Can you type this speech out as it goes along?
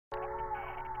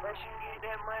Once you get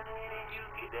that money, then you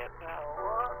get that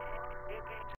power.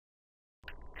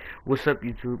 What's up,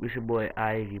 YouTube? It's your boy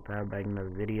IAG Power back in another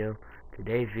video.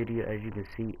 Today's video, as you can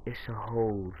see, it's a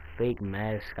whole fake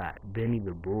mascot,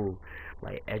 Bennythebull.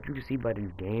 Like, as you can see by this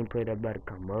gameplay that about to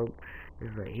come up,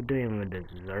 it's like he don't even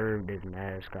deserve this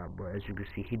mascot. But as you can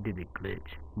see, he did a glitch.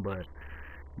 But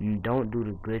you don't do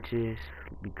the glitches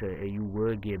because you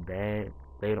will get banned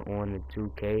later on in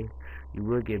 2K. You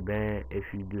will get banned if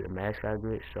you do the mascot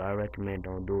glitch. So I recommend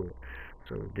don't do it.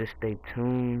 So just stay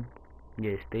tuned.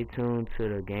 Yeah, stay tuned to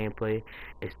the gameplay.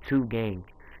 It's two games.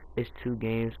 It's two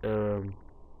games. Yeah,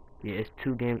 it's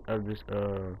two games of this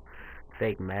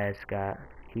fake mascot.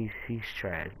 He's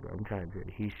trash, bro. I'm trying to tell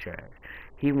you, he's trash.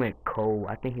 He went cold.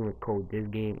 I think he went cold this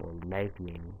game or next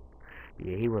game.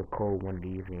 Yeah, he went cold one of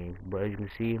these games. But as you can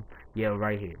see, yeah,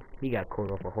 right here, he got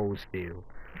cold off a whole steal.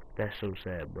 That's so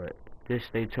sad. But just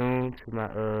stay tuned to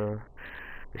my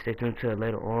stay tuned to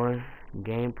later on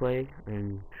gameplay,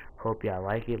 and hope y'all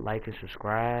like it. Like and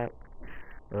subscribe,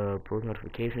 post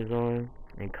notifications on,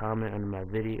 and comment under my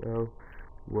video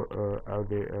what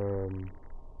other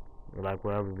like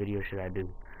what other video should I do.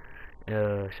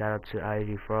 Shout out to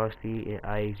IAG Frosty and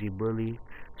IAG Bully.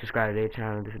 Subscribe to their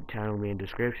channel. The channel will be in the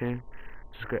description.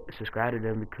 Subscribe to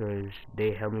them because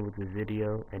they help me with this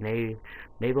video, and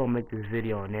they gonna make this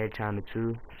video on their channel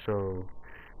too. So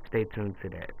stay tuned to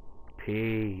that.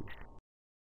 Peace.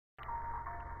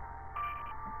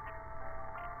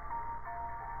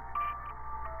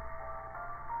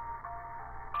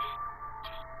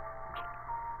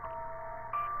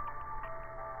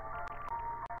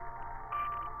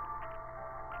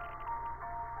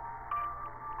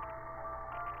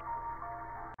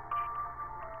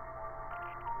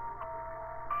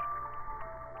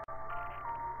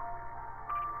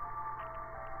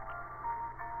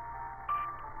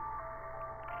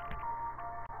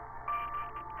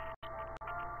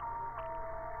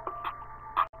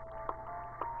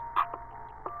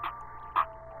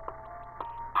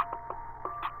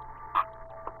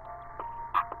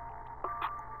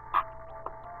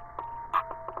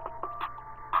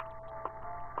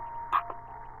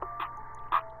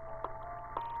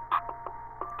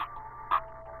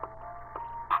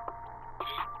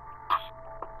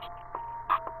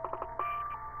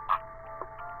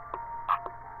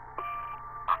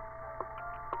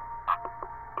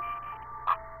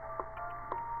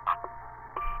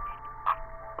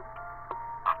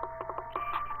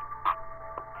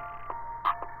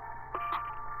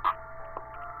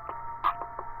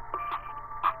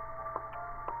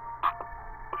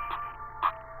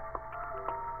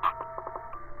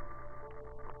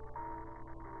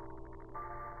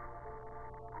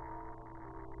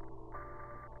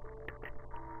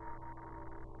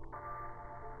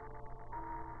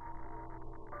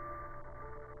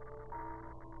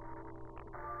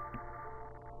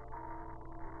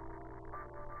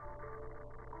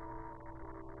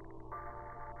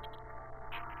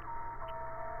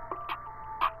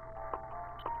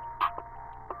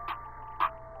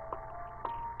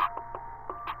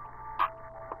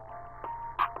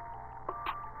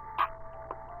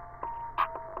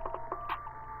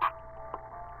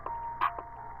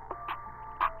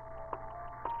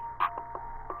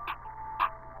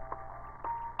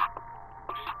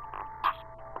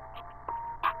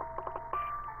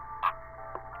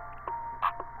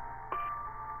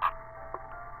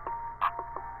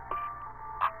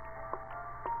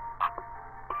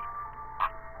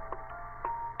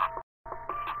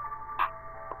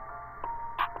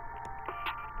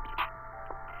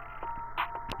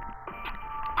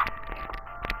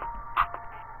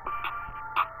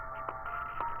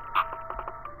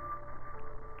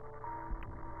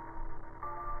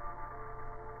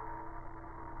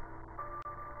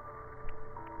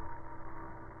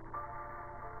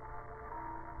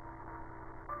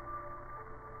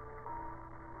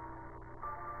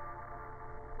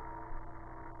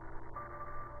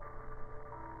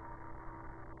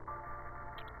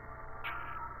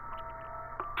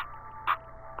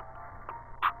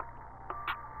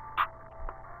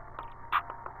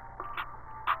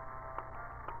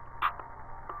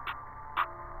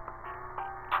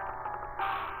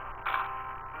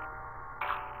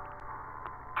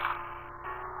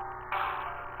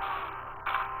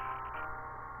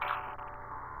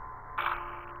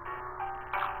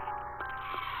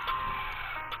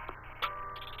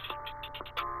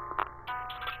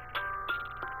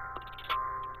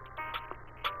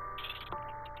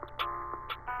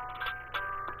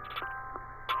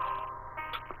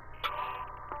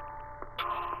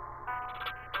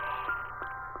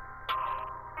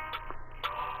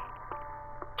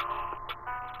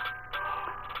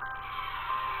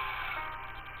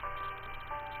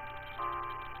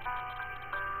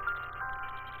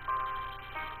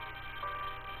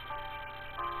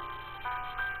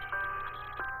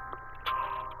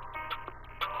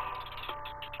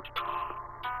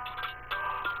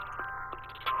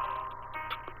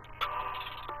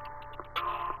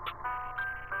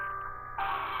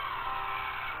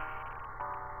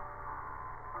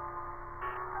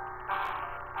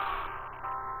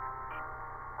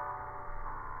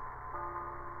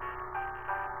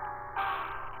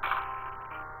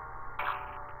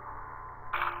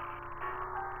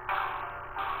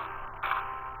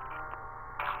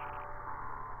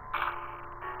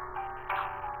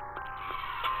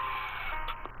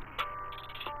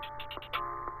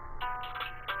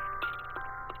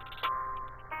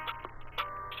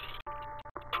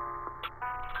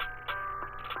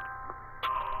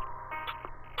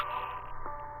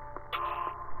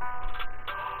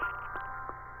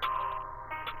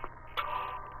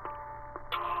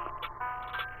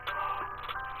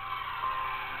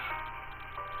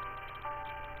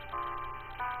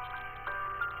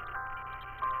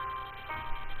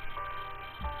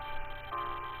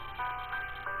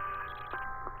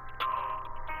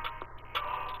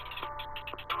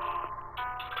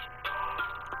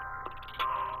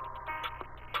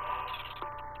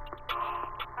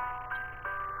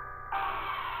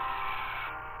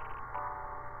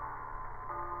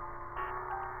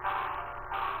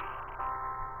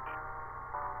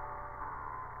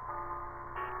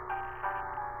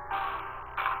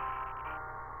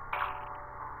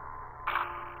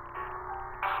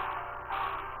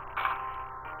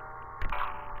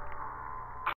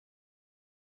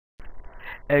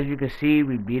 as you can see,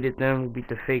 we beat them. We beat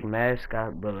the fake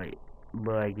mascot, but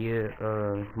yeah.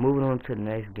 Moving on to the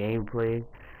next gameplay.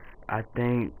 I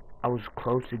think I was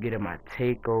close to getting my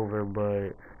takeover,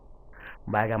 but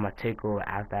I got my takeover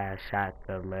after I shot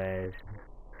the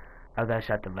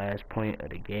last point of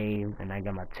the game, and I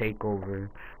got my takeover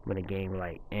when the game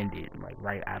like ended, like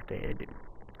right after it ended.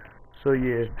 So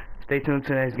yeah, stay tuned to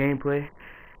the next gameplay,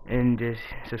 and just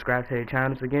subscribe to the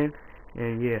channels again,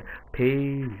 and yeah,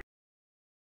 peace.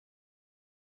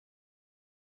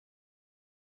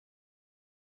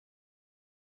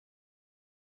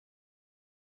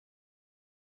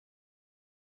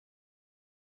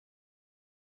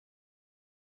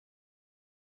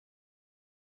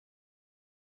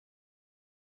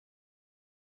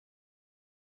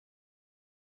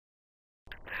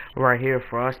 Right here,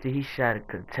 Frosty, he shot a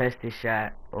contested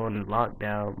shot on the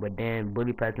lockdown, but then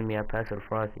Bully passed me, I passed it to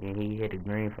Frosty, and he hit a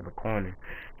green from the corner.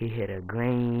 He hit a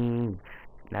green.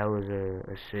 That was a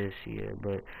assist, yeah.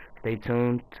 But stay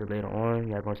tuned to later on.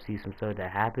 Y'all gonna see some stuff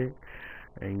that happened.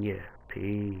 And yeah,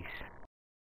 peace.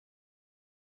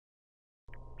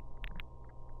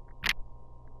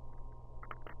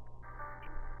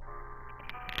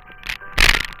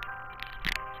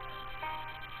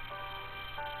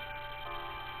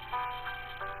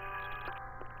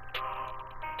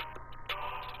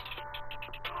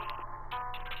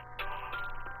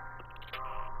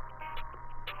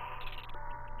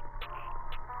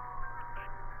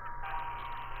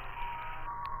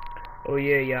 Oh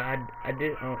yeah, yeah. I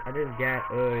just got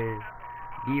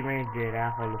D-Range did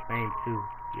that Hall of Fame too.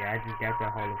 Yeah, I just got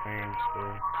that Hall of Fame. So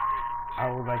I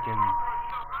was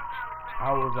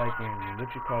like in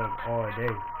what you call it all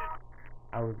day.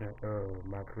 I was in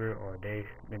my career all day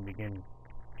in the beginning.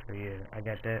 So yeah, I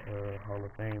got that Hall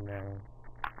of Fame now.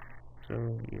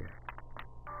 So yeah.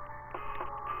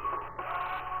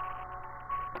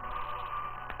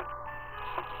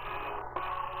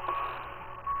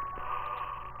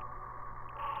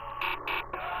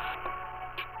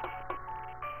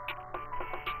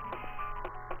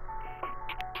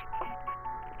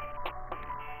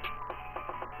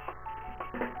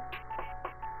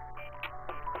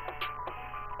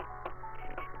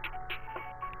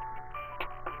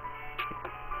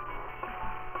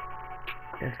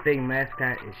 That fake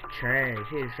mascot is trash.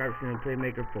 He is sharpshooter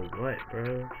playmaker for what,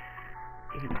 bro?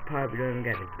 He probably doesn't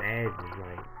got his badges.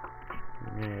 Like,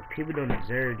 man, people don't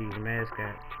deserve these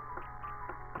mascots.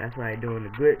 That's why they doing the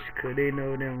glitch, cause they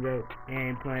know them bro. They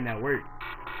ain't playing that work.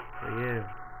 So yeah.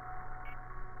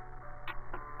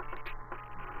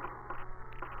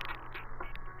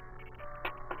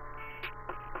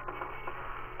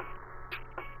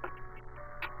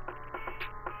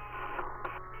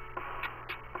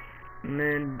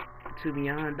 Man, to be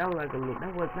honest, that was like a little,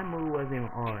 that move wasn't even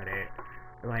all that.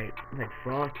 Like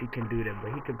Frosty can do that,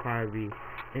 but he could probably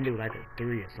end it with like a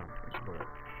 3 or something. But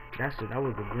that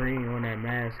was the green on that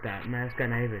mascot. Mascot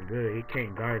not even good. He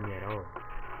can't guard me at all.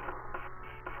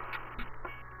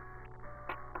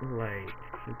 Like,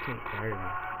 he can't guard me.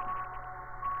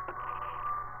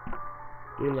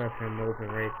 We left him open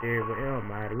right there, but it don't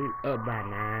matter. We up by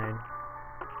 9.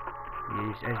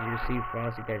 As you can see,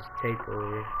 Frosty got his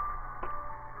takeover.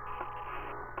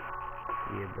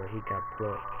 Yeah, but he got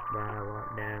plucked by a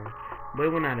walk down. But it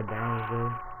went out of bounds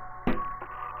though.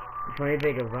 Funny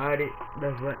thing about it,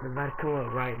 that's what about to come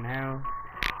up right now.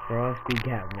 Frosty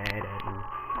got mad at me.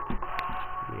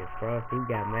 Yeah, Frosty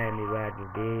got mad at me what I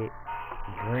just did.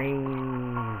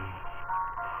 Green.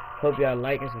 Hope y'all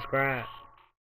like and subscribe.